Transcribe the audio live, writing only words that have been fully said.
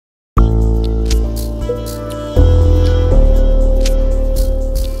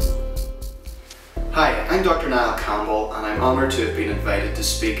I'm Dr Niall Campbell and I'm honoured to have been invited to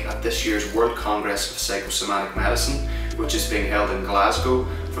speak at this year's World Congress of Psychosomatic Medicine, which is being held in Glasgow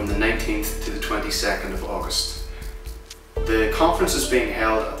from the 19th to the 22nd of August. The conference is being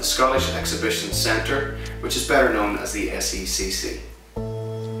held at the Scottish Exhibition Centre, which is better known as the SECC.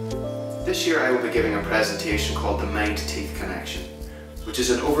 This year I will be giving a presentation called the Mind-Teeth Connection, which is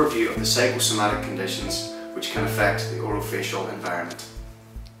an overview of the psychosomatic conditions which can affect the oro-facial environment.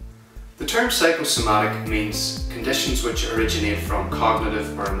 The term psychosomatic means conditions which originate from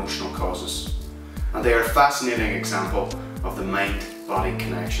cognitive or emotional causes, and they are a fascinating example of the mind-body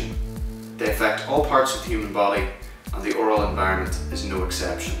connection. They affect all parts of the human body, and the oral environment is no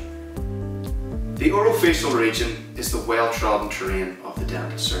exception. The oro-facial region is the well-trodden terrain of the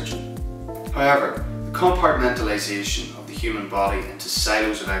dental surgeon. However, the compartmentalisation of the human body into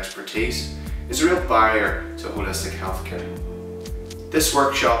silos of expertise is a real barrier to holistic healthcare. This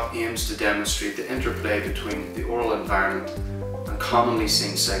workshop aims to demonstrate the interplay between the oral environment and commonly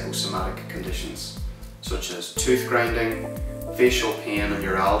seen psychosomatic conditions, such as tooth grinding, facial pain and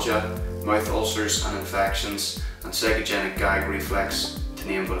neuralgia, mouth ulcers and infections, and psychogenic gag reflex, to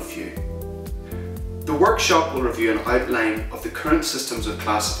name but a few. The workshop will review an outline of the current systems of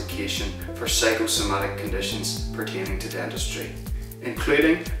classification for psychosomatic conditions pertaining to dentistry,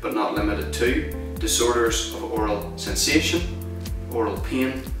 including, but not limited to, disorders of oral sensation, oral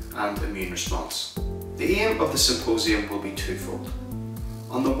pain and immune response. The aim of the symposium will be twofold.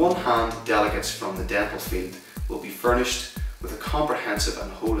 On the one hand, delegates from the dental field will be furnished with a comprehensive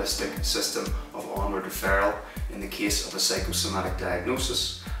and holistic system of onward referral in the case of a psychosomatic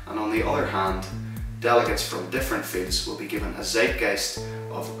diagnosis, and on the other hand, delegates from different fields will be given a zeitgeist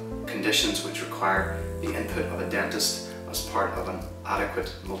of conditions which require the input of a dentist as part of an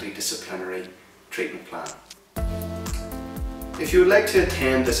adequate multidisciplinary treatment plan. If you would like to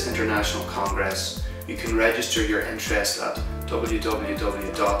attend this international congress, you can register your interest at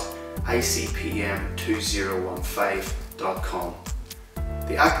www.icpm2015.com.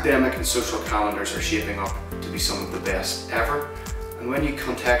 The academic and social calendars are shaping up to be some of the best ever, and when you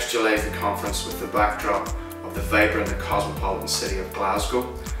contextualise the conference with the backdrop of the vibrant and cosmopolitan city of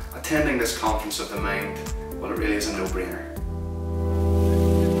Glasgow, attending this conference of the mind, well, it really is a no-brainer.